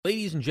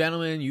Ladies and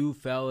gentlemen, you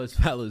fellas,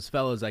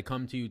 I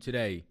come to you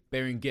today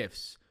bearing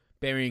gifts,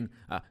 bearing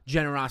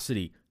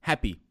generosity.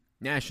 Happy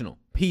National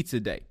Pizza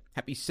Day.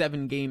 Happy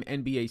 7-game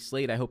NBA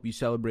slate. I hope you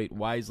celebrate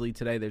wisely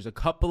today. There's a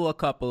couple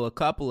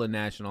of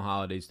national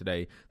holidays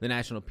today. The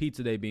National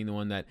Pizza Day being the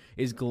one that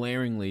is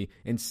glaringly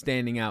and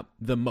standing out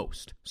the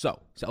most.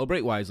 So,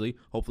 celebrate wisely.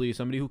 Hopefully you're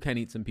somebody who can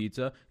eat some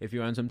pizza. If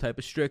you're on some type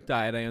of strict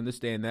diet, I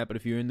understand that. But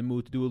if you're in the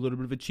mood to do a little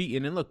bit of a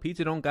cheating, and look,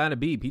 pizza don't gotta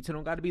be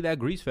that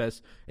grease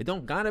fest. It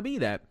don't gotta be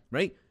that,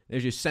 right?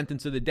 There's your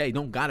sentence of the day.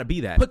 Don't gotta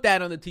be that. Put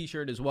that on the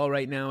t-shirt as well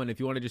right now. And if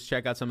you want to just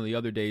check out some of the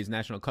other days,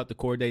 National Cut the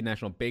Core Day,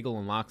 National Bagel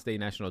and Lox Day,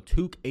 National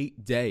Toque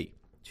 8 Day.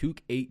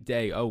 Toque 8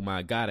 Day. Oh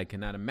my God, I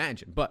cannot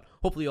imagine. But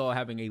hopefully you all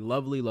having a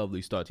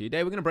lovely start to your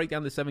day. We're going to break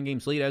down the 7-game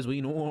slate as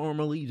we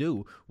normally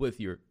do with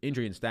your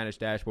injury and status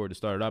dashboard to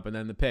start it up and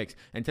then the picks.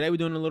 And today we're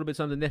doing a little bit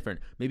something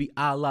different. Maybe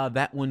a la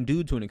that one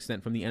dude to an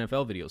extent from the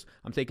NFL videos.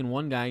 I'm taking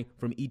one guy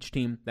from each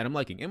team that I'm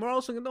liking. And we're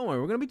also, don't worry,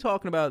 we're going to be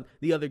talking about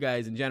the other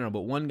guys in general,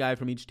 but one guy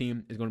from each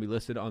team is going to be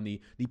listed on the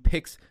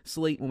picks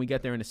slate when we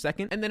get there in a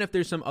second. And then if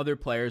there's some other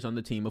players on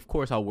the team, of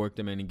course I'll work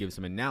them in and give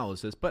some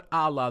analysis, but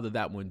a la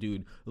that one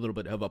dude, a little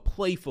bit of a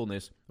playfulness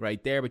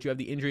right there. But you have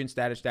the injury and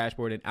status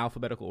dashboard in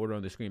alphabetical order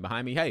on the screen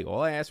behind me. Hey,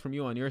 all I ask from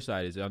you on your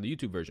side is on the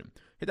YouTube version.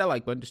 Hit that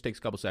like button, just takes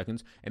a couple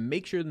seconds, and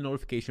make sure the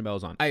notification bell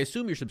is on. I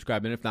assume you're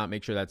subscribed, and if not,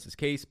 make sure that's the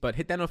case, but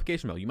hit that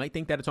notification bell. You might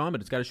think that it's on,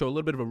 but it's got to show a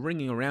little bit of a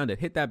ringing around it.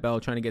 Hit that bell,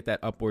 trying to get that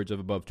upwards of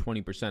above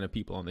 20% of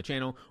people on the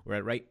channel. We're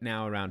at right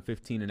now around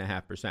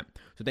 15.5%.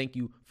 So thank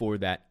you for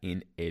that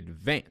in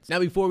advance. Now,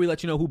 before we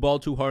let you know who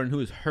balled too hard and who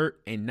is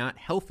hurt and not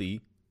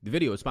healthy, the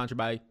video is sponsored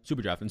by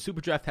SuperDraft, and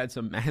SuperDraft had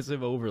some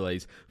massive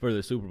overlays for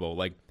the Super Bowl,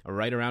 like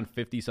right around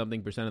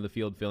 50-something% of the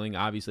field filling.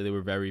 Obviously, they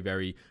were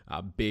very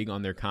big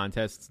on their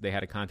contests. They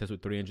had a contest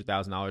with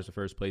 $300,000 to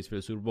first place for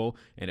the Super Bowl,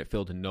 and it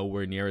filled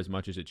nowhere near as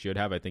much as it should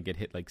have. I think it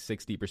hit like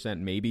 60%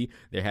 maybe.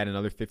 They had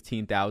another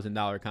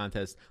 $15,000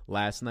 contest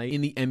last night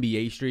in the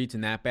NBA streets,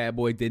 and that bad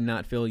boy did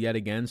not fill yet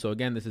again. So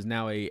again, this is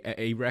now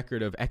a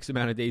record of X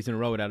amount of days in a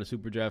row without a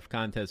SuperDraft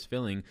contest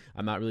filling.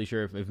 I'm not really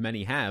sure if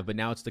many have, but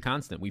now it's the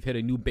constant. We've hit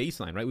a new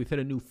baseline, right? We've hit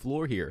a new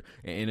floor here,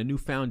 and a new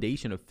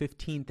foundation of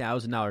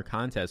 $15,000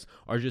 contests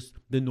are just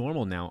the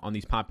normal now on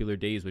these popular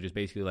days, which is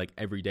basically like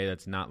every day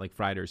that's not like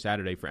Friday or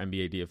Saturday for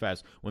NBA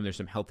DFS when there's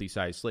some healthy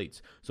size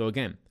slates. So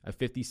again, a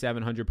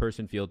 5,700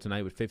 person field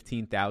tonight with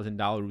 $15,000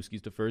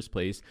 Rooskies to first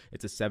place.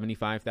 It's a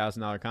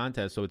 $75,000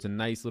 contest, so it's a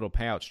nice little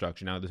payout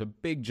structure. Now, there's a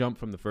big jump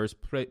from the first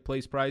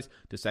place prize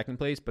to second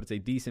place, but it's a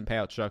decent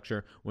payout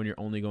structure when you're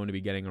only going to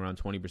be getting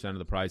around 20% of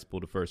the prize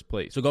pool to first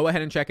place. So go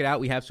ahead and check it out.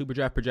 We have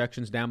SuperDraft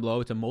projections down below.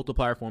 It's a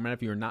multiplier format.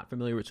 If you're not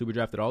familiar with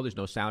SuperDraft at all, there's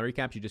no salary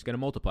caps. You just get a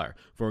multiplier.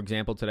 For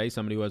example, today,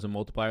 somebody who has a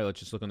multiplier, let's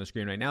just look on the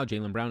screen right now,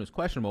 Jaylen Brown is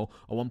questionable,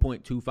 a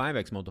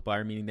 1.25x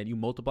multiplier, meaning that you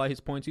multiply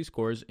his points he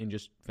scores in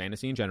just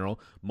fantasy in general,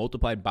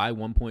 multiplied by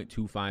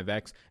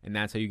 1.25x, and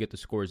that's how you get the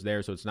scores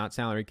there. So it's not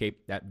salary cap.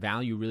 That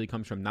value really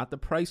comes from not the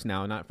price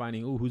now, not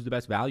finding, who's the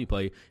best value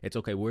play. It's,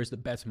 okay, where's the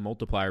best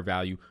multiplier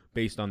value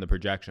based on the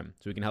projection?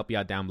 So we can help you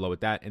out down below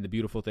with that. And the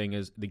beautiful thing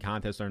is the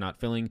contests are not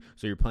filling,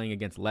 so you're playing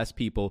against less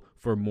people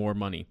for more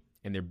money.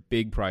 And they're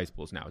big prize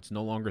pools now. It's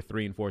no longer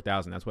 3,000 and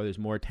 4,000. That's why there's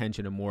more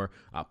attention and more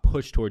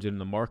push towards it in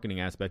the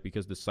marketing aspect,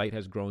 because the site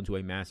has grown to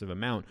a massive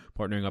amount,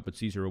 partnering up with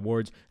Caesar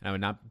Rewards. And I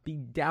would not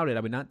doubt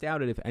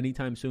it if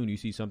anytime soon you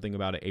see something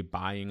about a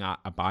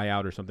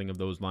buyout or something of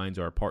those lines,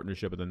 or a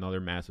partnership with another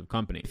massive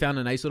company. They found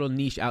a nice little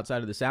niche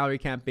outside of the salary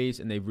cap base,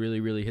 and they've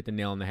really hit the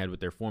nail on the head with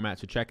their format.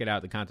 So check it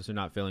out. The contests are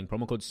not filling.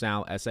 Promo code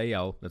SAL,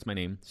 S-A-L, that's my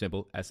name,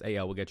 simple,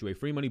 S-A-L, will get you a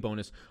free money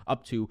bonus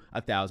up to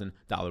 $1,000.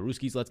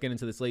 Rooskies, let's get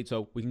into the slate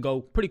so we can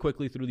go pretty quickly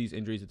through these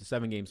injuries. It's a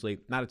 7-game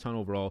slate, not a ton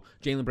overall.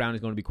 Jaylen Brown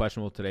is going to be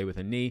questionable today with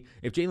a knee.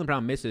 If Jaylen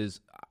Brown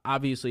misses,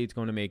 obviously it's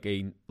going to make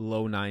a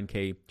low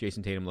 9K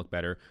Jason Tatum look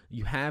better.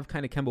 You have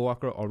kind of Kemba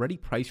Walker already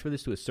priced for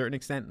this to a certain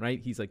extent, right?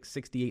 He's like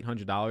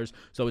 $6,800,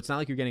 so it's not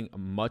like you're getting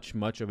much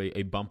of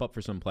a bump up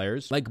for some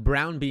players. Like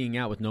Brown being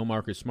out with no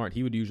Marcus Smart,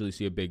 he would usually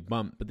see a big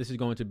bump, but this is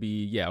going to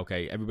be,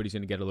 okay, everybody's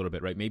going to get a little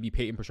bit, right? Maybe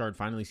Peyton Pritchard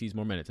finally sees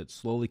more minutes. It's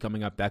slowly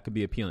coming up. That could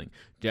be appealing.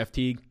 Jeff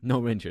Teague,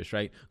 no interest,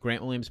 right?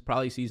 Grant Williams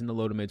probably sees in the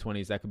low to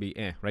mid-20s. That could be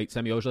right?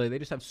 Semi Ojeleye, they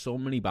just have so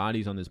many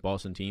bodies on this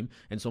Boston team,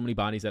 and so many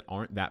bodies that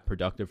aren't that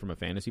productive from a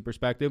fantasy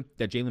perspective,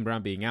 that Jaylen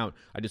Brown being out,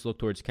 I just look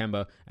towards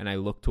Kemba and I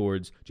look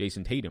towards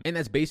Jason Tatum. And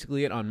that's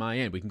basically it on my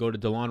end. We can go to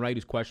DeLon Wright,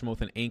 who's questionable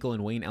with an ankle,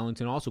 and Wayne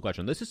Ellington also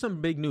questionable. This is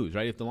some big news,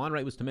 right? If DeLon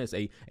Wright was to miss,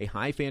 a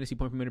high fantasy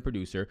point per minute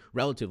producer,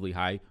 relatively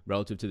high,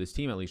 relative to this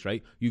team at least,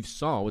 right? You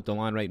saw with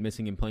DeLon Wright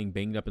missing and playing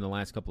banged up in the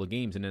last couple of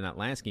games, and in that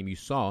last game, you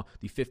saw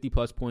the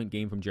 50-plus point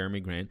game from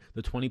Jeremy Grant,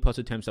 the 20-plus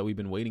attempts that we've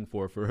been waiting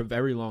for a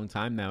very long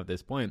time now at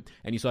this point. point.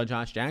 And you saw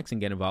Josh Jackson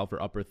get involved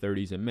for upper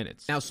 30s in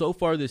minutes. Now, so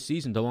far this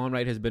season, DeLon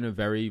Wright has been a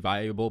very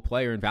valuable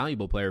player and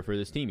valuable player for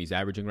this team. He's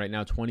averaging right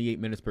now 28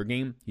 minutes per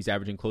game. He's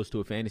averaging close to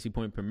a fantasy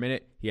point per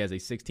minute. He has a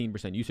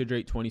 16% usage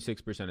rate,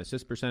 26%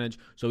 assist percentage.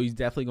 So he's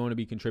definitely going to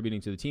be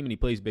contributing to the team, and he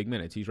plays big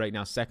minutes. He's right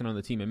now second on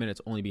the team in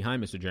minutes, only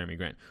behind Mr. Jeremy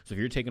Grant. So if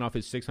you're taking off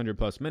his 600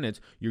 plus minutes,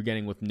 you're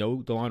getting with no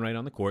DeLon Wright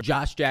on the court.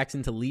 Josh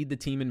Jackson to lead the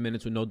team in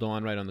minutes with no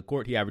DeLon Wright on the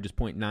court. He averages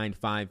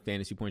 0.95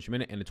 fantasy points per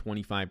minute and a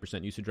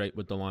 25% usage rate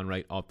with DeLon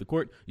Wright off the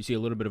court. You see a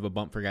little bit of a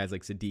bump for guys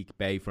like Sadiq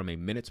Bey from a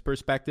minutes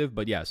perspective,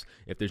 but yes,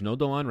 if there's no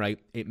DeLon Wright,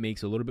 it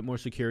makes a little bit more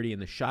security in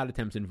the shot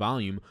attempts and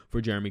volume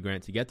for Jeremy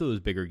Grant to get to those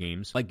bigger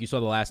games. Like you saw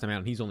the last time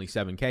out, he's only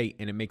 7K,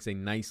 and it makes a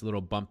nice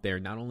little bump there,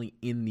 not only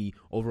in the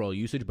overall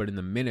usage, but in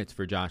the minutes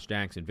for Josh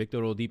Jackson. Victor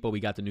Oladipo, we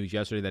got the news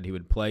yesterday that he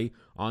would play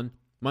on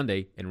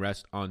Monday and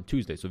rest on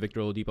Tuesday. So Victor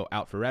Oladipo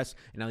out for rest.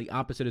 And now the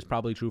opposite is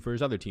probably true for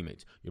his other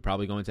teammates. You're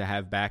probably going to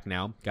have back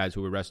now guys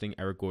who are resting,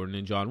 Eric Gordon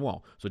and John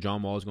Wall. So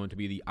John Wall is going to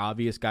be the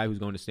obvious guy who's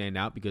going to stand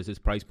out because his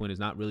price point is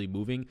not really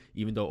moving,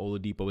 even though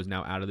Oladipo is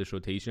now out of this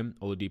rotation.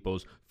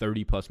 Oladipo's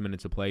 30 plus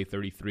minutes of play,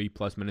 33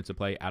 plus minutes of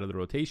play out of the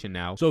rotation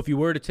now. So if you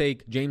were to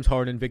take James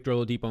Harden, Victor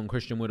Oladipo, and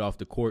Christian Wood off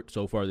the court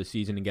so far this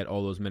season and get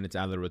all those minutes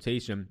out of the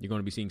rotation, you're going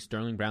to be seeing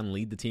Sterling Brown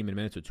lead the team in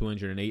minutes with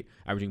 208,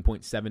 averaging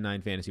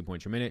 0.79 fantasy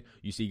points per minute.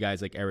 You see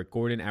guys like Eric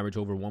Gordon average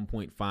over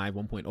 1.5,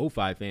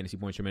 1.05 fantasy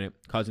points per minute.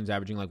 Cousins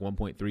averaging like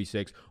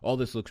 1.36. All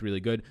this looks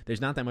really good.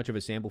 There's not that much of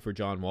a sample for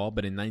John Wall,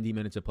 but in 90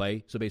 minutes of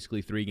play, so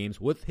basically 3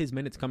 games, with his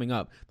minutes coming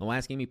up. The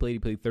last game he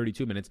played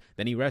 32 minutes,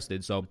 then he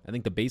rested. So I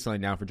think the baseline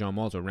now for John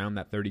Wall is around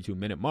that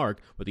 32-minute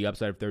mark with the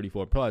upside of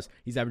 34 plus.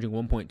 He's averaging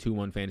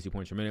 1.21 fantasy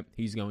points per minute.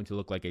 He's going to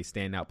look like a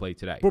standout play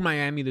today. For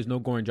Miami, there's no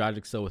Goran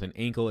Dragic still with an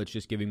ankle. It's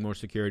just giving more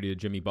security to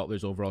Jimmy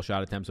Butler's overall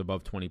shot attempts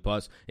above 20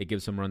 plus. It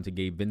gives some run to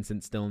Gabe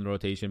Vincent still in the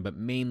rotation, but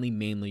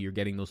mainly you're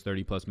getting those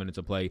 30 plus minutes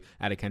of play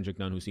out of Kendrick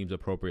Nunn, who seems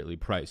appropriately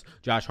priced.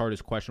 Josh Hart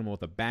is questionable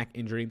with a back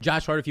injury.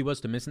 Josh Hart, if he was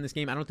to miss in this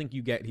game, I don't think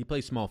he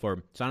plays small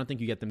forward, so I don't think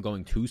you get them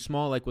going too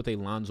small like with a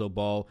Lonzo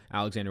Ball,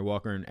 Alexander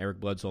Walker, and Eric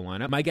Bledsoe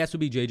lineup. My guess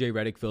would be JJ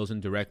Redick fills in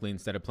directly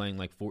instead of playing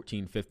like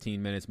 14,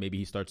 15 minutes. Maybe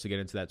he starts to get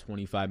into that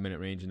 25-minute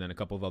range, and then a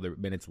couple of other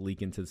minutes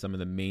leak into some of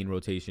the main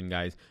rotation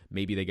guys.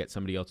 Maybe they get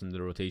somebody else into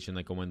the rotation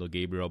like a Wendell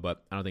Gabriel,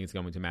 but I don't think it's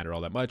going to matter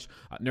all that much.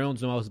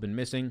 Nerlens Noel has been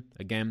missing.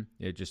 Again,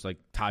 it's just like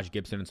Taj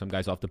Gibson and some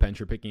guys off the bench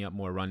are picking up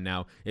more run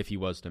now if he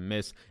was to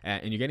miss.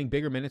 And you're getting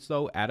bigger minutes,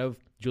 though, out of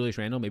Julius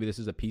Randle. Maybe this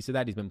is a piece of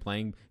that.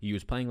 He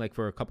was playing like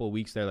for a couple of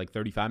weeks there, like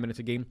 35 minutes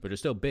a game, but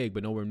it's still big,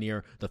 but nowhere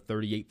near the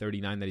 38,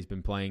 39 that he's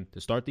been playing to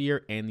start the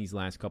year and these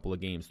last couple of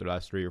games, the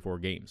last 3 or 4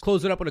 games.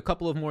 Close it up with a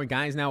couple of more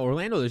guys now.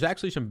 Orlando, there's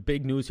actually some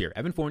big news here.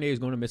 Evan Fournier is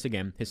going to miss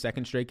again, his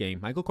second straight game.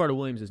 Michael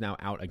Carter-Williams is now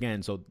out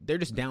again, so they're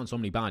just down so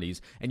many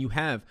bodies. And you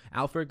have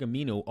Alfred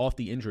Aminu off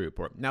the injury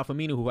report. Now,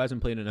 Aminu, who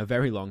hasn't played in a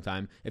very long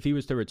time, if he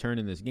was to return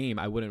in this game,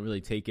 I wouldn't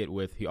really take it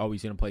with he's going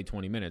to play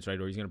 20 minutes, right?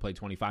 Or he's going to play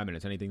 25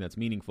 minutes, anything that's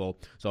meaningful.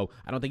 So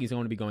I don't think he's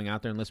going to be going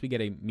out there unless we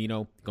get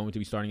Amino going to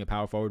be starting a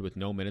power forward with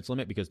no minutes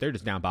limit, because they're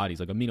just down bodies.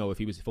 Like Amino, if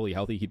he was fully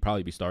healthy, he'd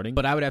probably be starting.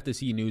 But I would have to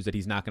see news that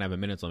he's not going to have a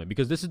minutes limit,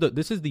 because this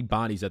is the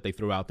bodies that they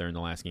threw out there in the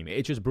last game.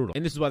 It's just brutal.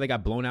 And this is why they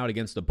got blown out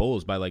against the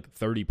Bulls by like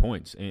 30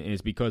 points. And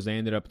it's because they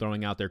ended up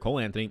throwing out there Cole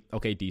Anthony,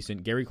 okay,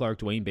 decent. Gary Clark,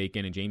 Dwayne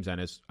Bacon, and James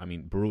Ennis,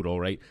 brutal,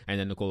 right? And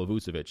then Nikola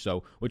Vucevic.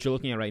 So what you're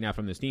looking at right now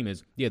from this team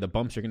is, the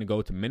bumps are going to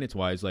go to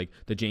minutes-wise, like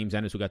the James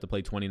Ennis who got to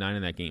play 29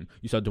 in that game.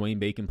 You saw Dwayne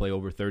Bacon play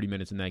over 30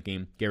 minutes in that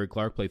game. Gary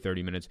Clark play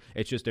 30 minutes.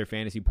 It's just their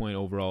fantasy point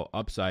overall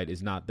upside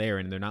is not there,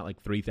 and they're not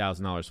like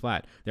 $3,000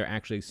 flat. They're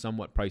actually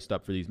somewhat priced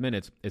up for these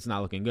minutes. It's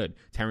not looking good.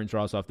 Terrence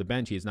Ross off the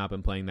bench, he has not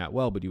been playing that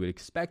well, but you would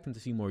expect him to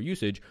see more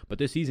usage, but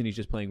this season he's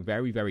just playing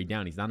very, very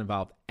down. He's not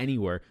involved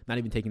anywhere, not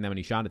even taking that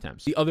many shot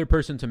attempts. The other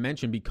person to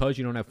mention, because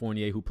you don't have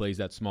Fournier who plays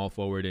that small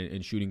forward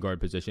and shooting guard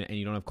position, and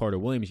you don't have Carter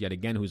Williams yet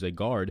again who's a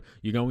guard,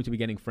 you're going to be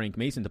getting Frank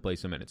Mason to play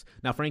some minutes.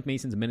 Now, Frank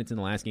Mason's minutes in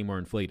the last game were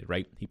inflated,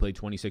 right? He played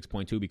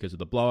 26.2 because of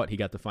the blowout. He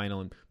got to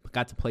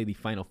play the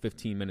final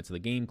 15 minutes of the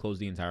game, closed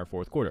the entire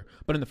fourth quarter.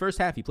 But in the first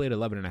half, he played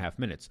 11 and a half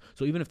minutes.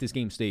 So even if this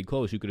game stayed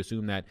close, you could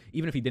assume that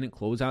even if he didn't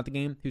close out the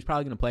game, he was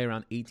probably going to play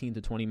around 18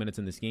 to 20 minutes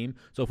in this game.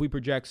 So if we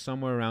project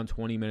somewhere around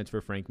 20 minutes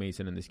for Frank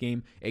Mason in this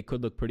game, it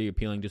could look pretty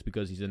appealing just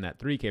because he's in that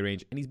 3K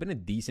range, and he's been a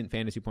decent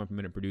fantasy point per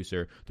minute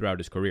producer throughout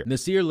his career.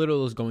 Nasir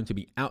Little is going to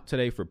be out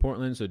today for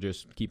Portland, so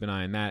just keep an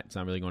eye on that. It's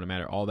not really going to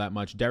matter all that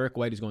much. Derek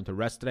White is going to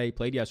rest today,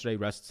 played yesterday,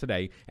 rests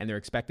today, and they're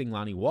expecting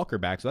Lonnie Walker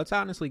back, so that's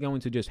honestly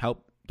going to just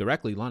help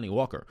directly Lonnie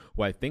Walker,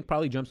 who I think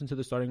probably jumps into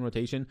the starting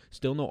rotation.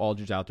 Still no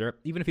Aldridge out there.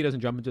 Even if he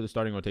doesn't jump into the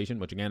starting rotation,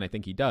 which again I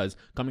think he does,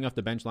 coming off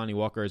the bench, Lonnie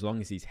Walker, as long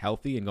as he's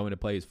healthy and going to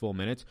play his full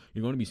minutes,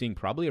 you're going to be seeing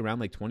probably around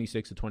like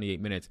 26 to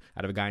 28 minutes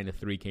out of a guy in the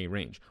 3K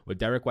range. With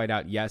Derek White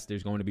out, yes,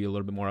 there's going to be a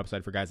little bit more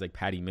upside for guys like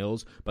Patty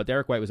Mills, but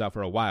Derek White was out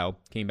for a while,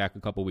 came back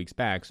a couple weeks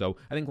back, so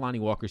I think Lonnie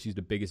Walker sees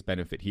the biggest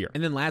benefit here.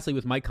 And then lastly,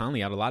 with Mike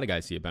Conley out, a lot of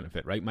guys see a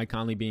benefit, right? Mike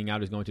Conley being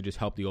out is going to just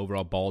help the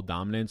overall ball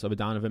dominance of a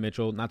Donovan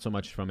Mitchell, not so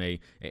much from an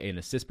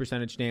assist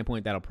percentage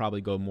standpoint, that'll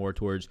probably go more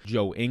towards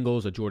Joe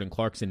Ingles or Jordan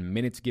Clarkson.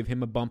 Minutes give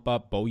him a bump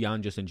up.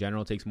 Bojan just in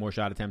general takes more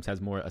shot attempts,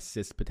 has more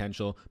assist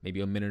potential,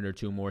 maybe a minute or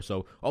two more.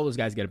 So all those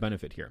guys get a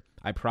benefit here.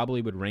 I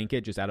probably would rank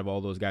it just out of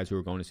all those guys who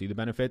are going to see the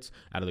benefits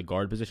out of the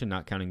guard position,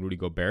 not counting Rudy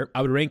Gobert.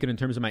 I would rank it in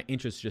terms of my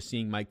interest just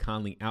seeing Mike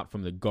Conley out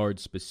from the guard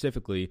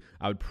specifically.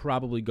 I would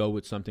probably go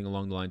with something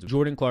along the lines of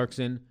Jordan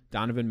Clarkson,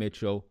 Donovan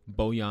Mitchell,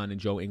 Bojan, and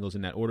Joe Ingles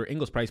in that order.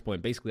 Ingles' price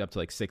point basically up to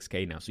like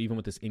 $6K now. So even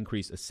with this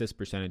increased assist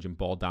percentage and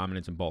ball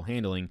dominance and ball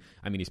handling,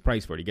 I mean, he's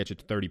priced for it. He gets you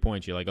to 30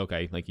 points. You're like,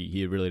 okay, like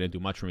he really didn't do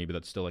much for me, but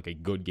that's still like a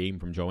good game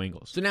from Joe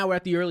Ingles. So now we're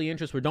at the early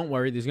interest where don't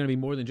worry, there's going to be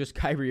more than just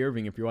Kyrie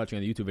Irving if you're watching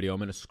on the YouTube video. I'm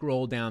going to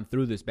scroll down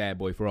through this bad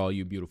boy for all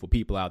you beautiful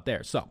people out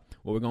there. So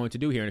what we're going to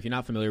do here, and if you're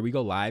not familiar, we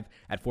go live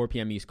at 4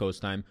 p.m. East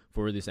Coast time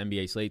for this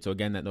NBA slate. So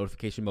again, that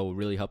notification bell will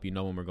really help you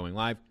know when we're going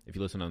live. If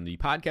you listen on the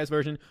podcast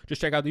version,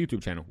 just check out the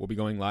YouTube channel. We'll be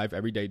going live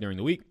every day during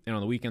the week. And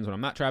on the weekends when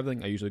I'm not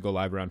traveling, I usually go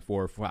live around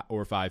 4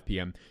 or 5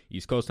 p.m.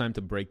 East Coast time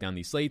to break down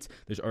these slates.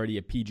 There's already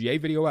a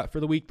PGA video out for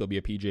the week. There'll be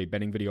a PGA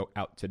betting video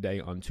out today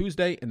on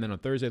Tuesday. And then on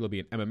Thursday, there'll be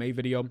an MMA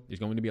video. There's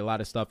going to be a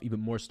lot of stuff, even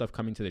more stuff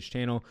coming to this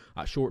channel.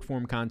 Short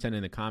form content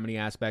in the comedy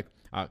aspect.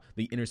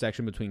 The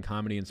intersection between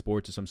comedy and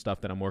sports is some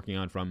stuff that I'm working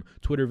on from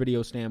Twitter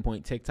video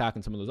standpoint, TikTok,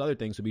 and some of those other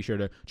things. So be sure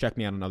to check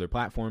me out on other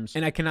platforms.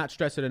 And I cannot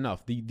stress it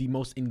enough. The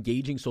most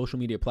engaging social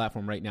media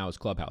platform right now is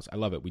Clubhouse. I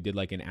love it. We did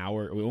like an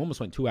hour. We almost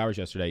went 2 hours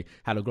yesterday,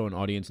 how to grow an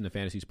audience in the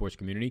fantasy sports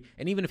community.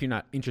 And even if you're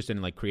not interested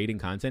in like creating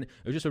content,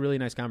 it was just a really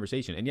nice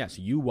conversation. And yes,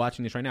 you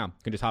watching this right now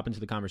can just hop into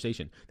the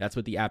conversation. That's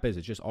what the app is.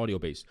 It's just audio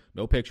based.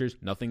 No pictures.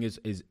 Nothing is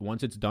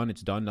once it's done,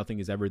 it's done. Nothing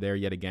is ever there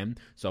yet again.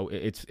 So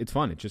it's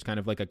fun. It's just kind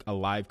of like a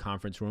live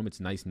conference room. It's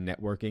nice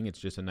networking. It's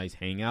just a nice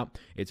hangout.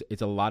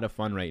 It's a lot of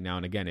fun right now.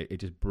 And again, it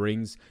just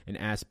brings an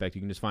aspect.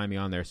 You can just find me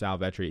on there, Sal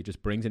Vetri. It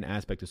just brings an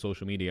aspect to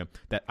social media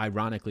that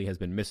ironically has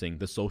been missing,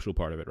 the social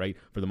part of it, right?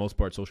 For the most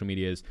part, social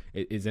media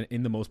is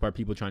in the most part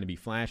people trying to be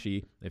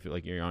flashy, if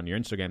like you're on your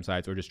Instagram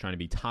sites, or just trying to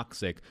be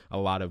toxic. A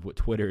lot of what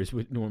Twitter is,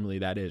 what normally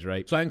that is,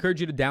 right? So I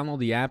encourage you to download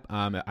the app.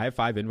 I have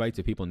 5 invites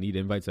if people need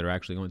invites that are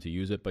actually going to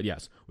use it. But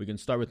yes, we can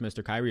start with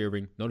Mr. Kyrie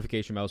Irving,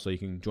 notification bell, so you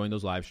can join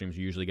those live streams.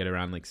 You usually get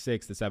around like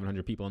 600 to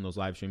 700 people in those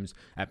live streams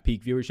at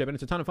peak viewership, and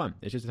it's a ton of fun.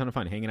 It's just a ton of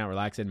fun, hanging out,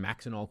 relaxing,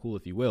 maxing all cool,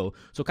 if you will.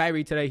 So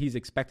Kyrie today, he's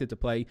expected to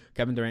play.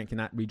 Kevin Durant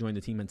cannot rejoin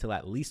the team until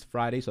at least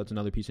Friday, so that's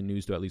another piece of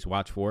news to at least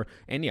watch for.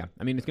 And yeah,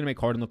 I mean, it's going to make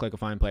Harden look like a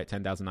fine play at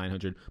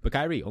 $10,900, but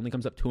Kyrie only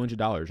comes up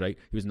 $200, right?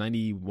 He was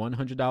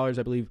 $9,100,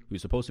 I believe. He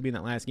was supposed to be in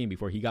that last game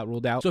before he got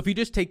ruled out. So if you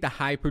just take the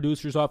high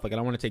producers off, like I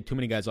don't want to take too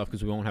many guys off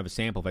because we won't have a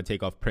sample if I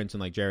take off Prince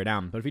and like Jared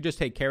Allen, but if you just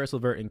take Karis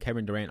LeVert and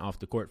Kevin Durant off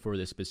the court for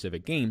this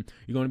specific game,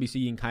 you're going to be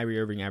seeing Kyrie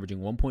Irving averaging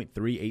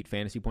 1.38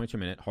 fantasy points per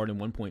minute, Harden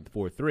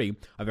 1.43,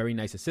 a very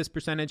nice assist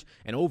percentage,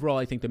 and overall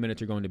I think the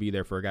minutes are going to be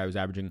there for a guy who's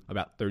averaging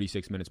about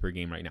 36 minutes per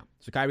game right now.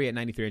 So Kyrie at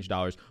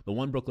 $9,300, the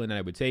one Brooklyn that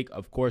I would take,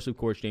 of course,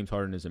 James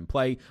Harden is in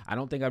play. I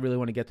don't think I really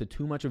want to get to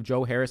too much of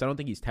Joe Harris. I don't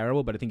think he's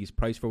terrible, but I think he's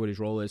priced for what his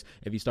role is.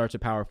 If he starts a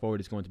power forward,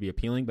 it's going to be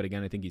appealing, but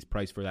again, I think he's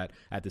priced for that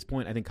at this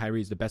point. I think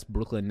Kyrie is the best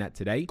Brooklyn net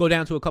today. Go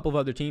down to a couple of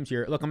other teams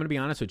here. Look, I'm going to be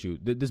honest with you.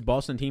 This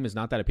Boston team is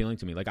not that appealing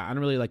to me. Like, I don't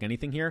really like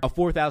anything here. A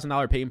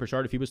 $4,000 pay him per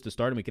start, if he was to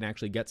start and we can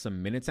actually get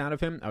some minutes out of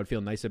him, I would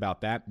feel nice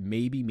about that.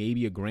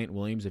 Maybe a Grant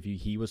Williams if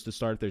he was to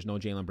start if there's no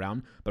Jaylen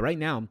Brown. But right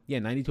now, yeah,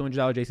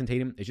 $9,200 Jason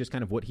Tatum is just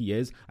kind of what he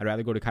is. I'd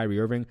rather go to Kyrie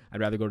Irving.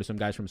 I'd rather go to some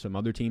guys from some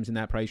other teams in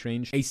that price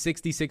range. A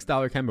 $66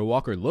 Kemba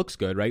Walker looks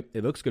good, right?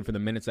 It looks good for the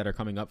minutes that are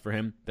coming up for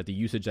him, that the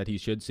usage that he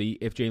should see.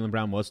 If Jaylen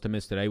Brown was to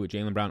miss today, with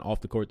Jaylen Brown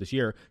off the court this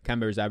year,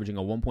 Kemba is averaging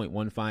a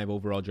 1.15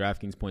 overall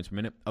DraftKings points per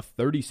minute, a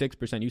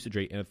 36% usage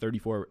rate, and a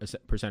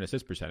 34%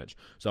 assist percentage.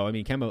 So, I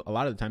mean, Kemba, a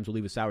lot of the times will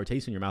leave a sour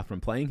taste in your mouth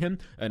from playing him,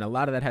 and a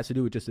lot of that has to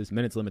do with just this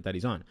minutes limit that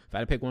he's on. If I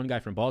had to pick one guy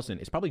from Boston,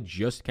 it's probably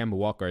just Kemba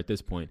Walker at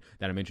this point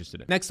that I'm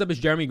interested in. Next up is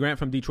Jeremy Grant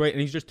from Detroit,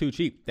 and he's just too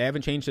cheap. They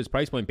haven't changed his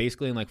price point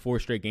basically in like 4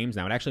 straight games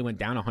now. It actually went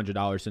down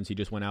 $100 since he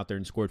just went out there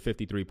and scored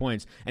 53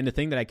 points. And the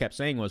thing that I kept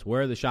saying was,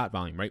 where are the shot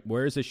volume, right?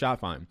 Where is the shot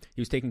volume?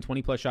 He was taking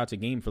 20 plus shots a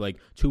game for like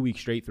 2 weeks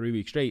straight, 3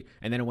 weeks straight,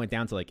 and then it went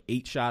down to like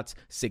 8 shots,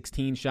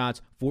 16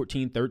 shots,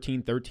 14,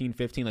 13, 13,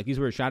 15. Like, these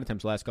were his shot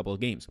attempts the last couple of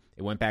games.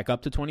 It went back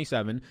up to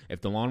 27.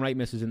 If DeLon Wright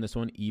misses in this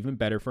one, even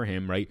better for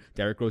him, right?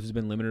 Derrick Rose has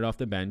been limited off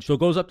the bench. So it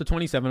goes up to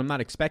 27. I'm not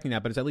expecting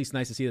that, but it's at least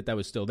nice to see that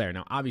was still there.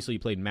 Now, obviously, he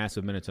played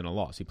massive minutes in a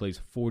loss. He plays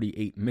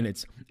 48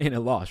 minutes in a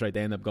loss, right?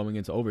 They end up going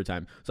into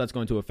overtime. So that's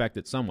going to affect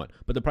it somewhat.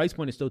 But the price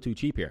point is still too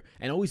cheap here.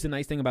 And always the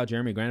nice thing about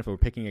Jeremy Grant, if we're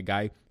picking a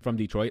guy from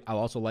Detroit, I'll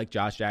also like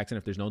Josh Jackson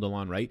if there's no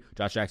DeLon Wright.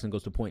 Josh Jackson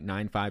goes to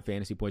 0.95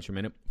 fantasy points per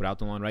minute without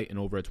DeLon Wright and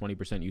over a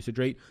 20% usage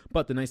rate.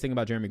 But the nice thing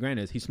about Jeremy Grant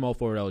is he's small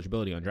forward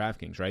eligibility on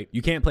DraftKings, right?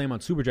 You can't play him on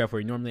SuperDraft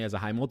where he normally has a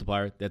high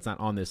multiplier. That's not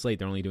on this slate.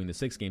 They're only doing the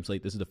 6-game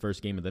slate. This is the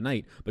first game of the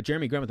night. But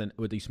Jeremy Grant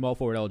with the small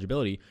forward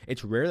eligibility,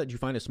 It's rare that you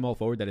find a small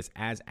forward that is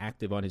as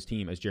active on his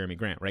team as Jeremy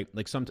Grant, right?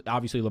 Like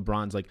obviously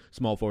LeBron's like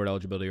small forward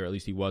eligibility, or at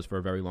least he was for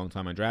a very long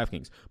time on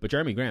DraftKings. But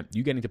Jeremy Grant,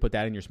 you getting to put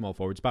that in your small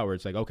forward spot where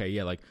it's like, okay,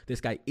 yeah, like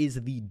this guy is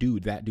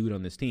that dude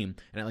on this team.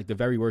 And at like the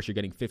very worst, you're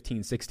getting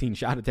 15, 16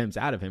 shot attempts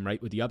out of him,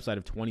 right? With the upside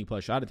of 20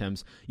 plus shot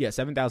attempts. Yeah,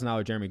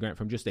 $7,000 Jeremy Grant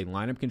from just a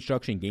lineup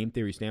construction game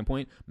theory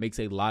standpoint makes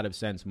a lot of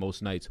sense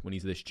most nights when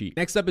he's this cheap.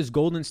 Next up is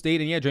Golden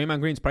State. And yeah, Draymond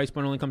Green's price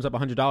point only comes up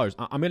 $100.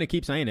 I'm going to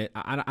keep saying it.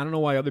 I don't know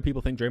why other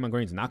people think Draymond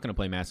Green's not going to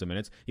play massive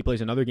minutes. He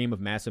plays another game of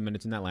massive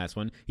minutes in that last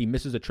one. He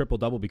misses a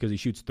triple-double because he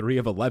shoots 3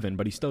 of 11,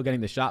 but he's still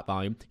getting the shot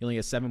volume. He only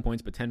has 7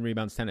 points, but 10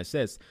 rebounds, 10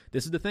 assists.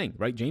 This is the thing,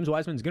 right? James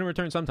Wiseman's going to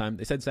return sometime.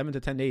 They said 7 to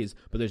 10 days,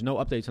 but there's no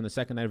updates on the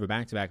second night of a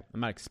back-to-back. I'm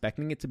not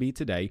expecting it to be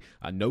today.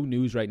 No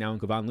news right now on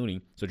Kevon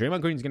Looney. So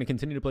Draymond Green's going to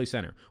continue to play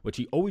center, which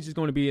he always is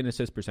going to be an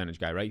assist percentage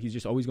guy, right? He's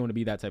just always going to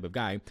be that type of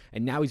guy.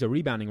 And now he's a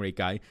rebounding rate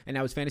guy. And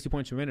now his fantasy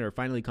points per minute are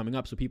finally coming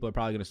up, so people are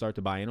probably going to start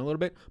to buy in a little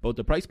bit. But with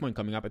the price point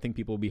coming up, I think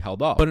people will be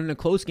held off. But in a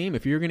close game,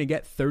 if you're going to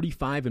get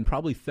 35 and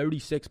probably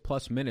 36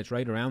 plus minutes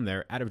right around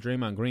there out of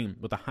Draymond Green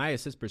with a high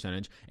assist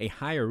percentage, a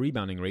higher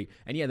rebounding rate,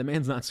 and yeah, the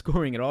man's not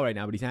scoring at all right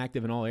now, but he's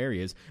active in all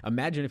areas.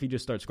 Imagine if he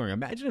just starts scoring.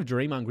 Imagine if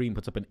Draymond Green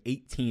puts up an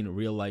 18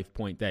 real-life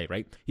point day,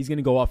 right? He's going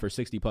to go off for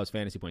 60 plus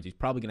fantasy points. He's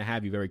probably going to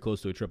have you very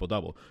close to a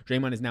triple-double.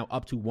 Draymond is now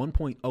up to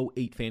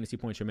 1.08 fantasy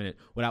points per minute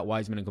without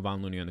Wiseman and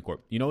Kevon Looney on the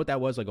court. You know what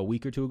that was like a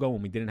week or two ago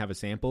when we didn't have a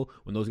sample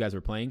when those guys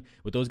were playing?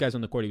 With those guys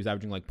on the court, he was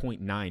averaging like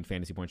 0.9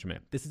 fantasy points per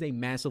minute. This is a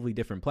massively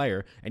different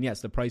player, and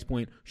yes, the price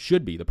point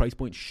should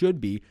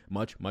be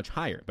much, much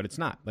higher, but it's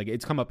not. Like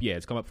it's come up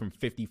from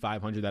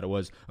 5,500 that it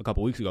was a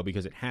couple weeks ago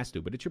because it has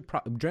to, but it should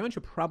Draymond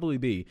should probably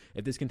be,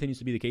 if this continues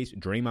to be the case,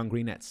 Draymond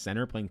Green at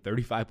center playing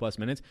 35 plus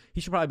minutes,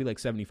 he should probably be like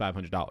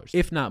 $7,500,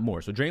 if not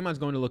more. So Draymond's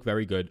going to look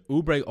very good.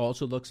 Oubre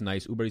also looks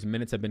nice. Oubre's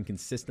minutes have been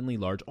consistently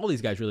large. All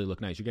these guys really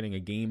look nice. You're getting a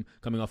game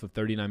coming off of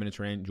 39 minutes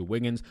for Andrew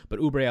Wiggins, but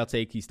Oubre I'll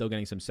take. He's still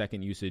getting some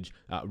second usage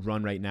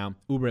run right now.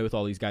 Oubre with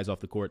all these guys off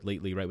the court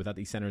lately, right, without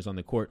these centers on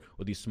the court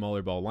with these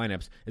smaller ball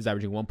lineups, is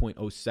averaging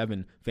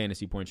 1.07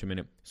 fantasy points per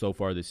minute so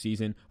far this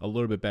season. A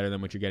little bit better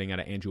than what you're getting out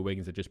of Andrew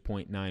Wiggins at just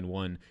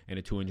 0.91 in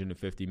a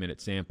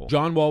 250-minute sample.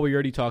 John Wall, we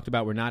already talked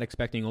about. We're not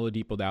expecting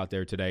Oladipo out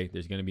there today.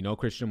 There's going to be no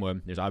Christian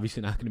Wood. There's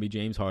obviously not going to be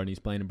James Harden. He's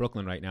playing in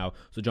Brooklyn right now.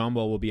 So John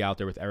Wall will be out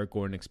there with Eric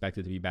Gordon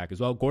expected to be back as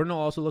well. Gordon will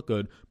also look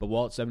good, but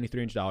Wall at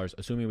 $73,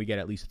 assuming we get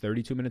at least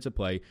 32 minutes of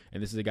play.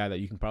 And this is a guy that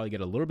you can probably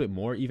get a little bit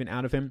more even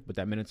out of him, with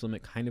that minutes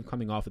limit kind of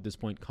coming off at this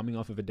point, coming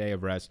off of a day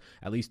of rest,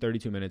 at least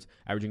 32 minutes,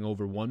 averaging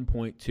over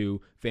 1.2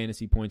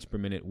 fantasy points per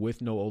minute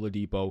with no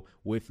Oladipo,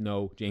 with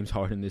no James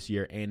Harden this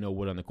year, and no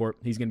Wood on the court.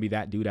 He's going to be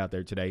that dude out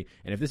there today.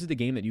 And if this is the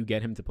game that you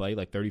get him to play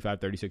like 35,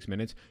 36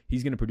 minutes,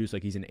 he's going to produce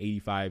like he's an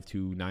 $85,000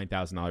 to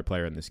 $9,000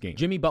 player in this game.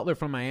 Jimmy Butler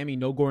from Miami,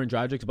 no Goran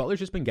Dragic. Butler's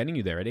just been getting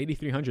you there. At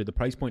 $8,300, the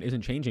price point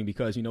isn't changing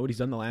because you know what he's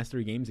done the last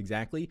 3 games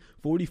exactly?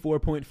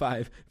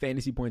 44.5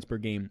 fantasy points per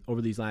game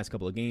over these last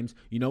couple of games.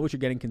 You know what you're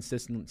getting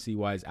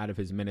consistency-wise out of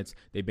his minutes.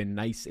 They've been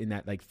nice in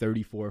that like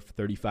 34,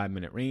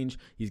 35-minute range.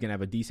 He's going to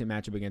have a decent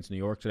matchup against New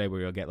York today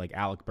where you'll get like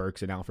Alec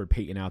Burks and Alfred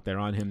Payton out there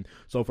on him.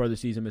 So far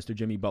this season, Mr.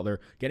 Jimmy Butler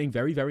getting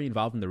very, very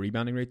involved in the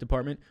rebounding rate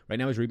department. Right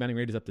now, his rebounding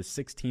rate is up to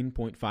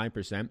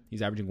 16.5%.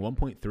 He's averaging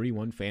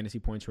 1.31 fantasy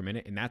points per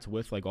minute, and that's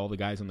with like all the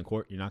guys on the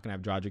court. You're not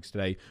going to have Dragic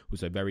today,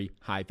 who's a very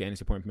high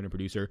fantasy point per minute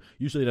producer.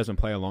 Usually doesn't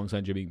play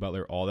alongside Jimmy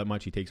Butler all that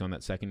much. He takes on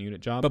that second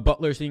unit job. But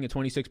Butler seeing a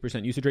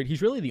 26% usage rate.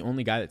 He's really the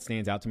only guy that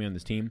stands out to me on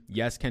this team.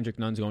 Yes, Kendrick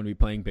Nunn's going to be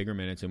playing bigger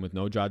minutes, and with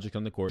no Dragic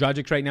on the court.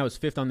 Dragic right now is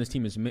 5th on this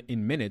team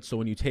in minutes, so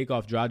when you take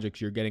off Dragic,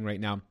 you're getting right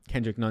now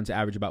Kendrick Nunn to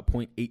average about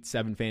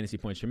 0.87 fantasy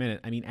points per minute.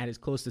 I mean, at his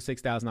close to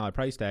 $6,000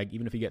 price tag,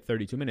 even if you get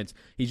 32 minutes,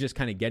 he's just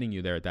kind of getting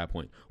you there at that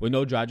point. With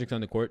no Dragic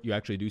on the court, you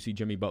actually do see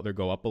Jimmy Butler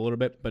go up a little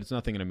bit, but it's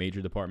nothing in a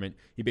major department.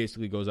 He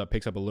basically goes up,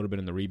 picks up a little bit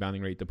in the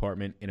rebounding rate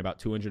department in about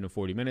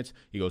 240 minutes.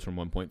 He goes from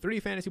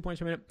 1.3 fantasy points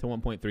per minute to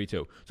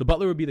 1.32. So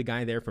Butler would be the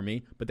guy there for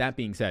me, but that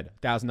being said,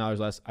 $1,000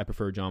 less, I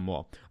prefer John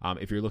Wall.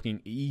 If you're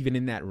looking even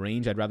in that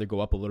range, I'd rather go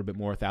up a little bit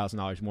more,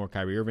 $1,000 more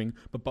Kyrie Irving,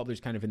 but Butler's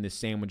kind of in this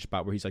sandwich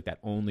spot where he's like that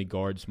only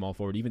guard, small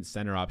forward, even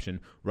center option,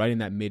 right in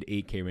that mid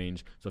 8K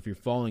range. So if you're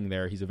falling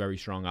there, he's a very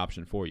strong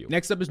option for you.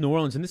 Next up is New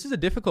Orleans, and this is a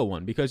difficult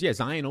one because, yeah,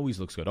 Zion always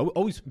looks good.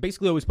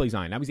 Basically always plays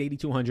Zion. Now he's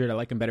 8,200. I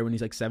like him better when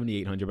he's like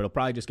 7,800, but he'll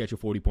probably just get you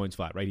 40 points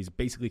flat, right? He's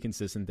basically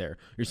consistent there.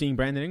 You're seeing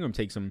Brandon Ingram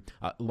take some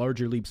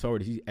larger leaps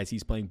forward as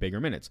he's playing bigger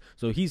minutes.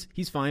 So he's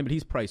fine, but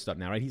he's priced up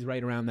now, right? He's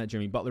right around that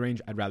Jimmy Butler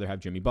range. I'd rather have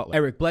Jimmy Butler.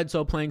 Eric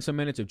Bledsoe playing some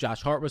minutes. If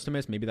Josh Hart was to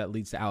miss, maybe that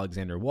leads to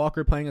Alexander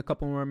Walker playing a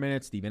couple more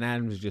minutes. Steven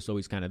Adams is just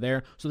always kind of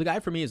there. So the guy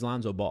for me is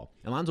Lonzo Ball.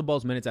 And Lonzo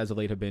Ball's minutes as of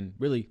late have been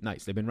really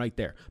nice. They've been right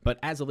there. But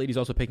as of late, he's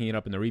also picking it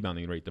up in the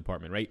rebounding rate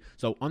department, right?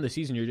 So on the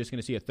season, you're just going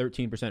to see a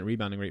 13%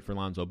 rebounding rate for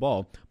Lonzo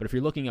Ball. But if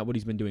you're looking at what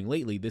he's been doing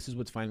lately, this is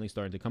what's finally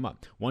starting to come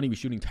up. One, he was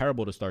shooting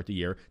terrible to start the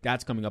year.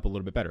 That's coming up a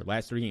little bit better.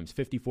 Last 3 games,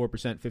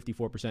 54%,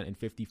 54%, and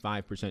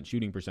 55%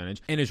 shooting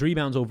percentage. And his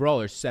rebounds overall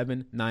are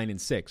 7, 9,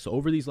 and 6. So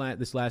over this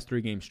last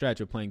 3-game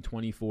stretch of playing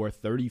 24,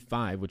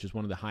 35, which is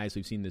one of the highest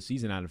we've seen this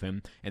season out of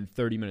him, and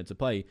 30 minutes of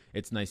play,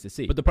 it's nice to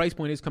see. But the price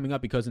point is coming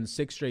up because in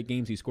 6 straight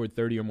games, he scored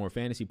 30 or more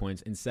fantasy fantasy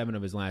points. In 7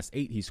 of his last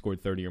 8, he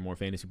scored 30 or more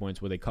fantasy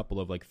points with a couple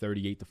of like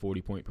 38 to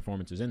 40 point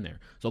performances in there.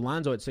 So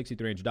Lonzo at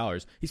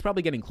 $6,300, he's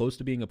probably getting close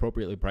to being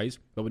appropriately priced,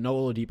 but with no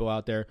Oladipo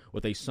out there,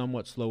 with a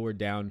somewhat slower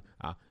down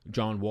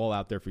John Wall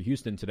out there for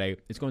Houston today,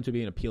 it's going to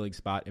be an appealing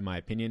spot in my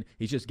opinion.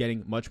 He's just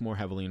getting much more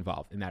heavily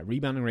involved. And that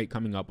rebounding rate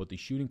coming up with the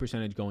shooting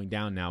percentage going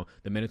down now,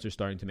 the minutes are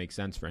starting to make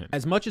sense for him.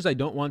 As much as I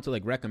don't want to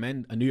like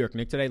recommend a New York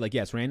Knick today, like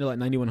yes, Randall at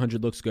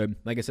 9,100 looks good.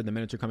 Like I said, the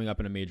minutes are coming up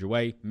in a major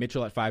way.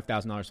 Mitchell at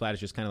 $5,000 flat is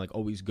just kind of like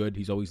always good.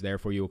 He's always there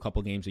for you. A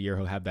couple games a year,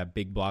 he'll have that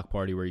big block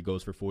party where he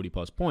goes for 40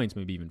 plus points,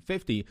 maybe even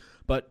 50.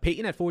 But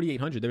Peyton at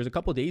 4,800, there was a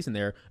couple days in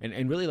there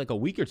and really like a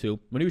week or two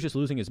when he was just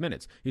losing his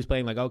minutes. He was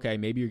playing like, okay,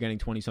 maybe you're getting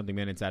 20 something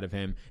minutes out of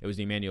him. It was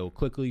the Emmanuel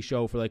Quickly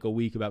show for like a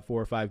week, about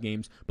 4 or 5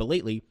 games. But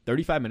lately,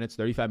 35 minutes,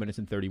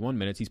 and 31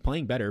 minutes. He's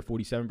playing better,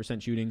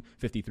 47% shooting,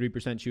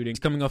 53% shooting. He's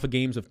coming off of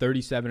games of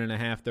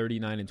 37.5,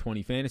 39, and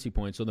 20 fantasy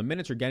points. So the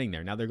minutes are getting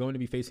there. Now they're going to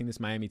be facing this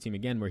Miami team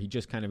again, where he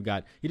just kind of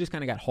got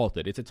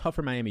halted. It's a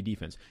tougher Miami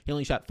defense. He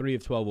only shot 3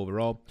 of 12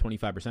 overall,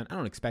 25%. I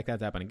don't expect that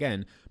to happen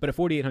again. But at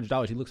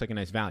 $4,800, he looks like a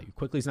nice value.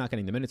 Quickly's not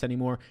getting the minutes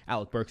anymore.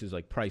 Alec Burks is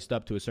like priced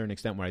up to a certain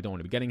extent where I don't want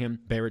to be getting him.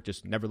 Barrett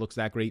just never looks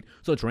that great.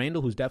 So it's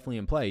Randall who's definitely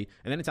in play,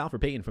 and then it's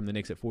Alfred Payton from the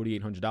Knicks at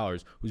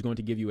 $4,800, who's going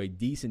to give you a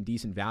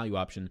decent value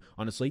option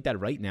on a slate that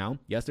right now,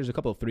 yes, there's a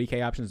couple of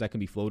 3K options that can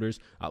be floaters,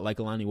 like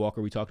Alani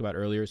Walker we talked about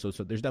earlier. So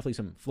there's definitely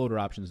some floater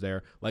options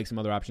there, like some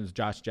other options.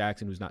 Josh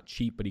Jackson, who's not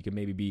cheap, but he could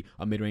maybe be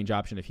a mid-range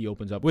option if he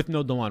opens up with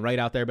no DeLon Wright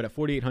out there. But at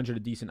 $4,800, a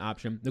decent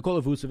option.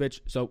 Nikola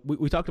Vucevic. So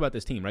we talked about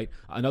this team, right?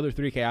 Another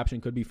 3K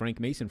option could be Frank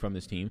Mason from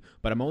this team,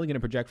 but I'm only going to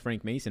project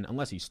Frank Mason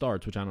unless he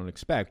starts, which I don't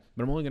expect.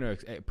 But I'm only going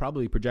to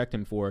probably project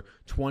him for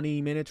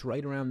 20 minutes,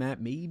 right around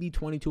that, maybe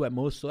 22 at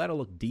most. So that'll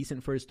look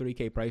decent for his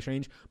 3K price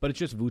range. But it's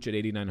just Vooch at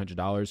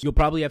 $8,900. You'll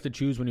probably have to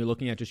choose when you're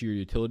looking at just your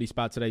utility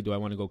spot today. Do I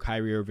want to go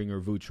Kyrie Irving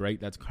or Vooch, right?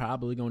 That's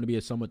probably going to be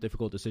a somewhat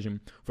difficult decision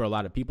for a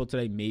lot of people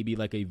today. Maybe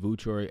like a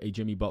Vooch or a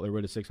Jimmy Butler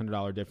with a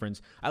 $600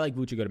 difference. I like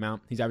Vooch a good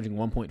amount. He's averaging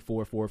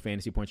 1.44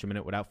 fantasy points per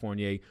minute without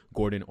Fournier,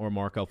 Gordon, or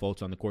Markelle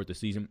Fultz on the court this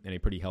season, and a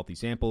pretty healthy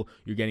sample.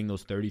 You're getting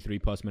those 33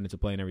 plus minutes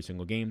of play in every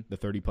single game, the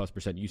 30 plus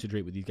 % usage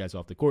rate with these guys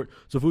off the court.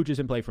 So Vooch is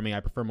in play for me. I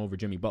prefer him over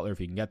Jimmy Butler if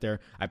he can get there.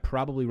 I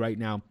probably right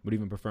now would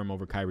even prefer him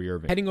over Kyrie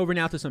Irving. Heading over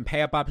now to some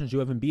pay up options. You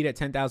have Embiid at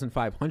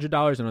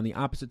 $10,500, and on the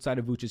opposite side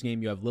of Vooch's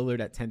game, you have Lillard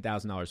at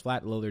 $10,000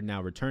 flat. Lillard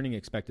now returning,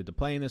 expected to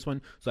play in this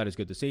one, so that is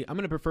good to see. I'm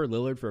going to prefer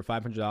Lillard for a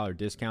 $500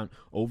 discount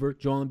over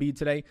Joel Embiid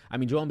today. I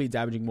mean, Joel Embiid's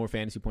averaging more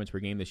fantasy points per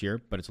game this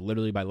year, but it's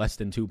literally by less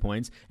than 2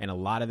 points, and a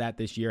lot of that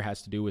this year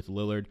has to do with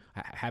Lillard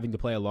having to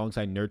play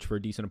alongside Nurkic for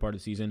a decent part of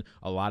the season,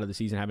 a lot of the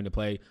season having to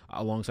play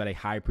alongside a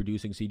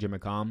high-producing CJ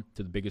McCollum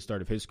to the biggest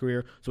start of his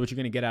career. So what you're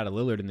going to get out of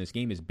Lillard in this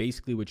game is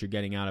basically what you're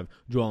getting out of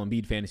Joel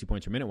Embiid fantasy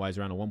points per minute-wise,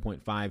 around a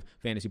 1.5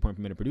 fantasy point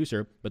per minute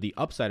producer, but the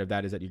upside of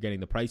that is that you're getting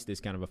the price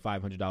discount of a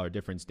 $500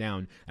 difference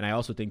down, and I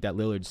also think that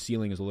Lillard's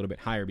ceiling is a little bit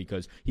higher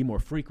because he more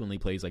frequently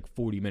plays like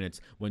 40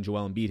 minutes when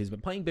Joel Embiid has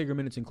been playing bigger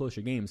minutes in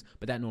closer games,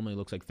 but that normally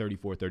looks like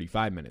 34,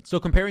 35 minutes. So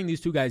comparing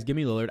these two guys, give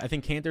me Lillard. I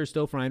think Kanter is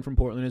still fine from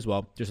Portland as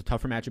well, just a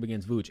tougher matchup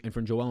against Vooch, and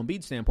from Joel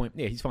Embiid's standpoint,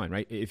 yeah, he's fine,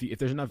 right? If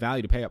there's enough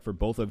value to pay up for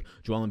both of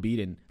Joel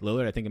Embiid and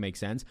Lillard, I think it makes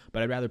sense,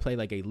 but I'd rather play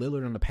like a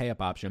Lillard on the pay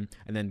up option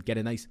and then get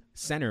a nice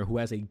center who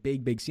has a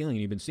big ceiling,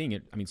 and you've been seeing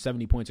it. I mean,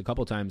 70 points a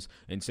couple times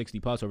and 60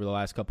 plus over the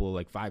last couple of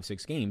like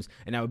 5-6 games,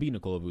 and that would be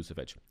Nikola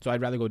Vucevic. So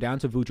I'd rather go down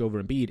to Vooch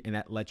over Embiid, and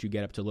that lets you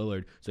get up to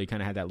Lillard, so you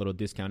kind of had that little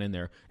discount in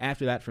there.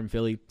 After that, from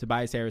Philly,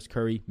 Tobias Harris,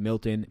 Curry,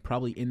 Milton,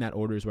 probably in that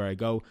order is where I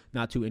go.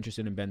 Not too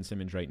interested in Ben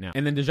Simmons right now.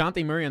 And then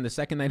DeJounte Murray on the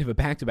second night of a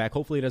back-to-back,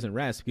 hopefully he doesn't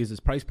rest because his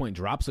price point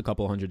drops a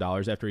couple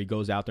 $100 after he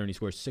goes out there and he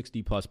scores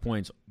 60 plus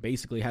points.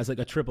 Basically has like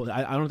a triple.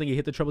 I don't think he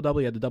hit the triple-double.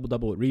 He had the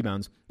double-double with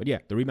rebounds. But yeah,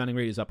 the rebounding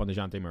rate is up on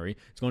DeJounte Murray.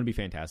 It's going to be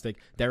fantastic.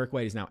 Derek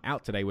White is now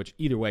out today, which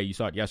either way, you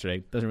saw it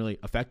yesterday, doesn't really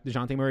affect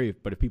DeJounte Murray,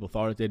 but if people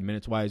thought it did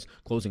minutes-wise,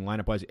 closing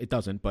lineup-wise, it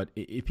doesn't. But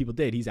if people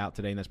did, he's out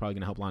today, and that's probably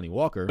going to help Lonnie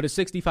Walker. But a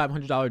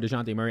 $6,500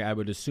 DeJounte Murray, I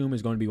would assume,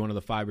 is going to be one of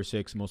the 5 or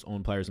 6 most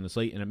owned players on the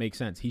slate, and it makes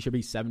sense. He should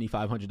be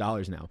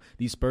 $7,500 now.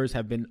 These Spurs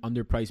have been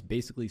underpriced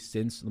basically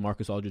since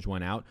LaMarcus Aldridge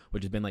went out,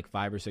 which has been like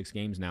 5 or 6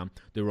 games now.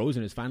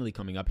 DeRozan is finally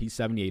coming up. He's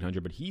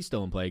 $7,800, but he's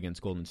still in play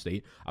against Golden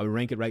State. I would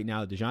rank it right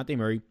now. DeJounte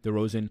Murray,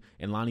 DeRozan,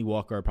 and Lonnie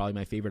Walker are probably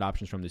my favorite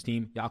options from this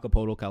team. Jakob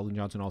Poeltl, Keldon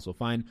Johnson also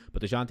fine,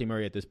 but DeJounte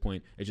Murray at this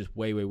point is just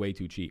way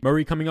too cheap.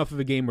 Murray coming off of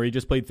a game where he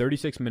just played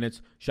 36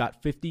 minutes,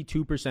 shot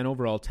 52%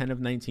 overall, 10 of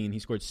 19. He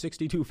scored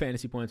 62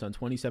 fantasy points on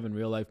 27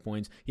 real-life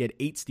points. He had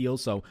 8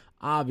 steals, so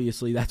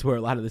obviously that's where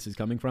a lot of this is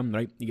coming from,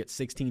 right? You get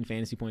 16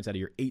 fantasy points out of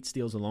your 8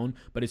 steals alone,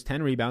 but his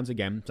 10 rebounds,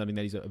 again, something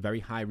that he's a very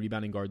high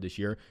rebounding guard this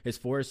year. His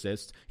 4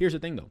 assists. Here's the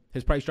thing, though.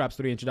 His price drops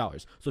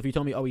 $300. So if you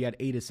told me, oh, he had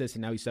 8 assists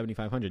and now he's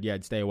 $7,500, yeah,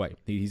 I'd stay away.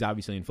 He's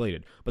obviously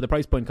inflated. But the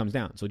price point comes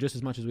down. So just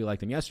as much as we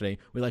liked him yesterday,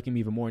 we like him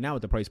even more now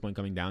with the price point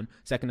coming down.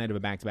 Second night of a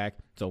back-to-back,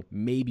 so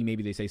maybe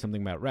they say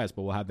something about rest,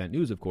 but we'll have that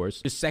news, of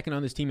course. Just second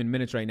on this team in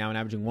minutes right now and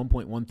averaging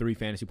 1.13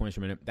 fantasy points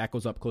per minute. That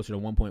goes up closer to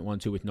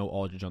 1.12 with no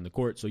Aldridge on the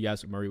court. So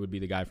yes, Murray would be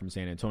the guy from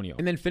San Antonio.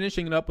 And then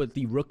finishing it up with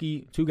the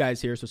rookie 2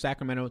 guys here. So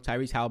Sacramento,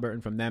 Tyrese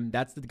Halliburton from them.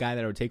 That's the guy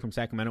that I would take from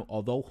Sacramento.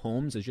 Although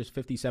Holmes is just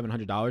 $5,500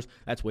 $5,700.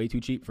 That's way too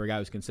cheap for a guy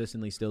who's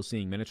consistently still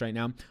seeing minutes right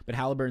now. But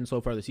Halliburton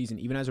so far this season,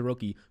 even as a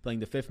rookie, playing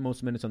the 5th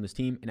most minutes on this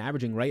team and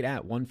averaging right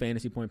at 1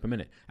 fantasy point per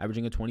minute,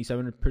 averaging a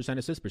 27%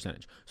 assist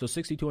percentage. So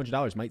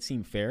 $6,200 might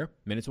seem fair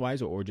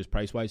minutes-wise or just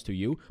price-wise to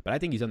you, but I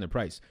think he's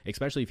underpriced,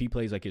 especially if he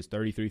plays like his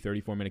 33,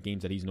 34-minute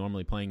games that he's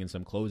normally playing in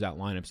some closeout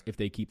lineups if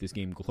they keep this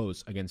game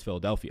close against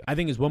Philadelphia. I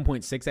think his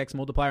 1.6x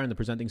multiplier in the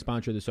presenting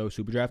sponsor of the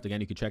Super Draft,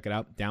 again, you can check it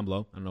out down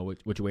below. I don't know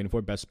what you're waiting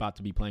for. Best spot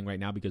to be playing right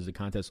now because the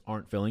contests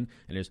aren't filling,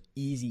 and there's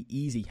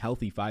easy,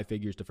 healthy 5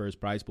 figures to first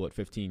prize pool at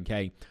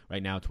 $15K.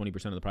 Right now,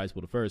 20% of the prize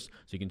pool to first,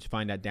 so you can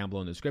find that down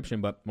below in the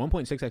description. But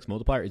 1.6x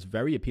multiplier is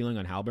very appealing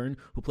on Halliburton,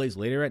 who plays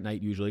later at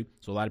night usually,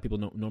 so a lot of people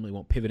normally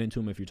won't pivot into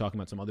him if you're talking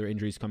about some other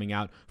injuries coming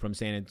out from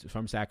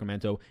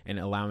Sacramento and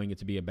allowing it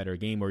to be a better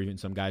game, or even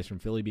some guys from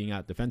Philly being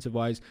out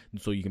defensive-wise,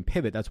 so you can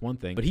pivot. That's one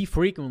thing. But he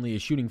frequently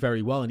is shooting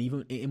very well,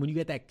 and when you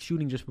get that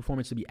shooting just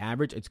performance to be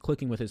average, it's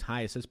clicking with his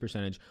high assist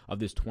percentage of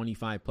this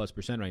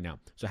 25+% right now.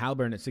 So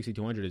Halliburton at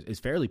 6,200 is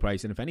fairly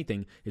priced, and if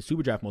anything, his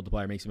Super Draft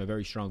multiplier makes him a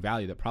very strong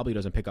value that probably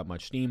doesn't pick up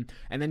much steam.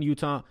 And then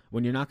Utah,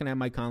 when you're not going to have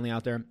Mike Conley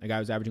out there, a guy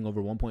who's averaging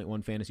over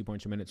 1.1 fantasy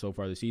points per minute so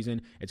far this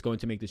season, it's going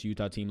to make this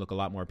Utah team look a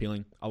lot more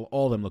appealing.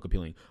 All of them look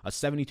appealing. A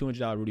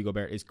 $7,200 Rudy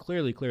Gobert is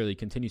clearly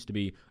continues to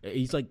be,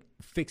 he's like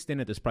fixed in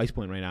at this price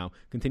point right now,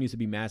 continues to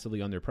be massively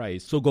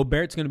underpriced. So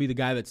Gobert's going to be the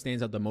guy that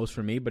stands out the most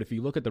for me, but if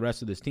you look at the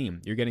rest of this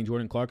team, you're getting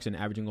Jordan Clarkson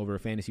averaging over a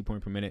fantasy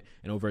point per minute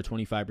and over a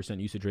 25%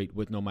 usage rate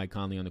with no Mike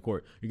Conley on the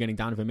court. You're getting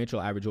Donovan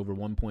Mitchell average over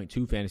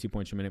 1.2 fantasy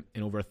points per minute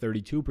and over a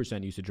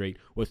 32% usage rate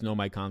with no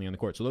Mike Conley on the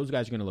court. So those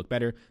guys are going to look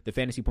better. The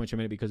fantasy points per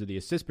minute because of the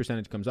assist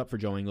percentage comes up for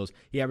Joe Ingles.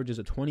 He averages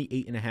a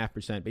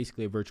 28.5%,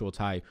 basically a virtual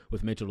tie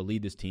with Mitchell to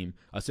lead this team.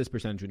 Assist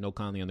percentage with no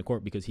Conley on the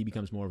court because he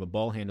becomes more of a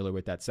ball handler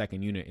with that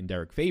second unit in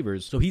Derek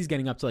Favors. So he's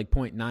getting up to like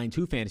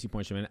 0.92 fantasy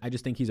points per minute. I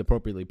just think he's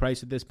appropriately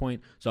priced at this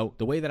point. So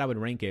the way that I would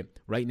rank it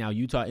right now,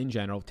 Utah in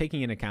general,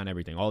 taking into account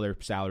everything, all their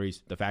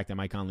salaries, the fact that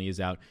Mike Conley is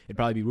out, it'd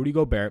probably be Rudy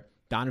Gobert,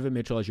 Donovan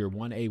Mitchell as your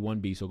 1A,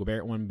 1B. So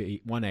Gobert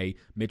 1A,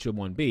 Mitchell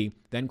 1B,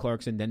 then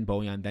Clarkson, then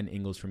Bojan, then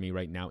Ingles for me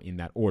right now in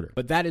that order.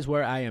 But that is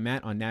where I am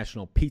at on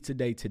National Pizza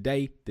Day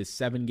today, this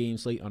 7-game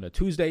slate on a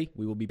Tuesday.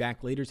 We will be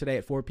back later today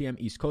at 4 p.m.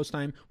 East Coast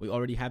time. We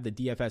already have the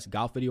DFS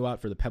golf video out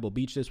for the Pebble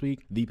Beach this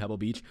week, and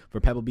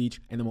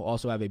then we'll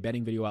also have a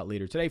betting video out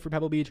later today for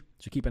Pebble Beach.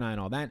 So keep an eye on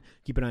all that.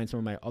 Keep an eye on some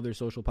of my other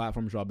social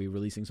platforms where I'll be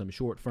releasing some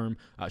short form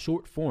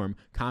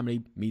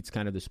comedy meets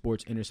kind of the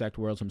sports intersect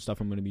world, some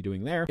stuff I'm going to be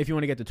doing there. If you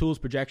want to get the tools,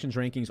 projections,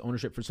 rankings,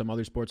 ownership for some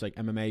other sports like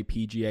MMA,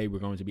 PGA, we're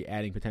going to be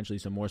adding potentially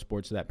some more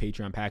sports to that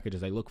Patreon package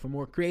as I look for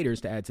more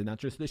creators to add to not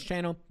just this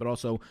channel, but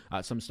also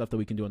some stuff that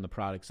we can do on the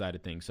product side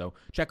of things. So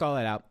check all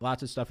that out.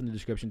 Lots of stuff in the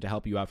description to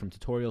help you out from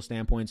tutorial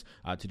standpoints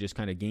to just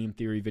kind of game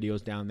theory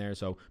videos down there.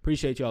 So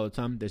appreciate you all the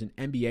time. There's an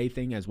NBA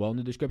thing as well in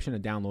the description, a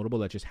downloadable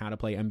that's just how to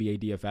play NBA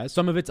DFS.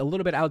 Some of it's a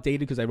little bit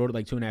outdated because I wrote it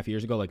like 2.5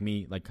 years ago, like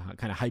me, like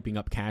kind of hyping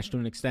up cash to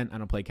an extent. I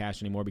don't play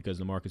cash anymore because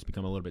the market's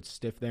become a little bit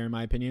stiff there in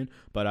my opinion.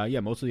 But yeah,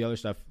 most of the other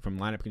stuff from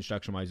lineup construction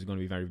wise is going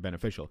to be very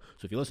beneficial.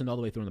 So if you listened all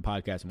the way through on the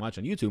podcast and watch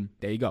on YouTube,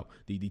 there you go.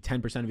 The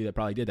 10% of you that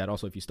probably did that.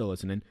 Also, if you're still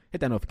listening, hit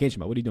that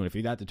notification bell. What are you doing? If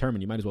you're that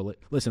determined, you might as well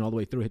listen all the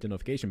way through, hit the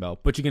notification bell.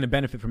 But you're going to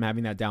benefit from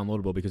having that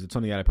downloadable because it's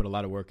something that I put a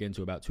lot of work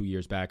into about 2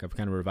 years back. I've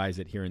kind of revised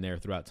it here and there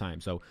throughout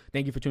time. So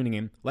thank you for tuning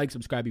in. Like,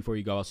 subscribe before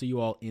you go. I'll see you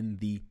all in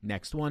the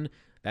next one.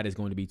 That is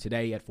going to be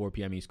today at 4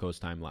 p.m. East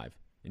Coast time live.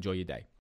 Enjoy your day.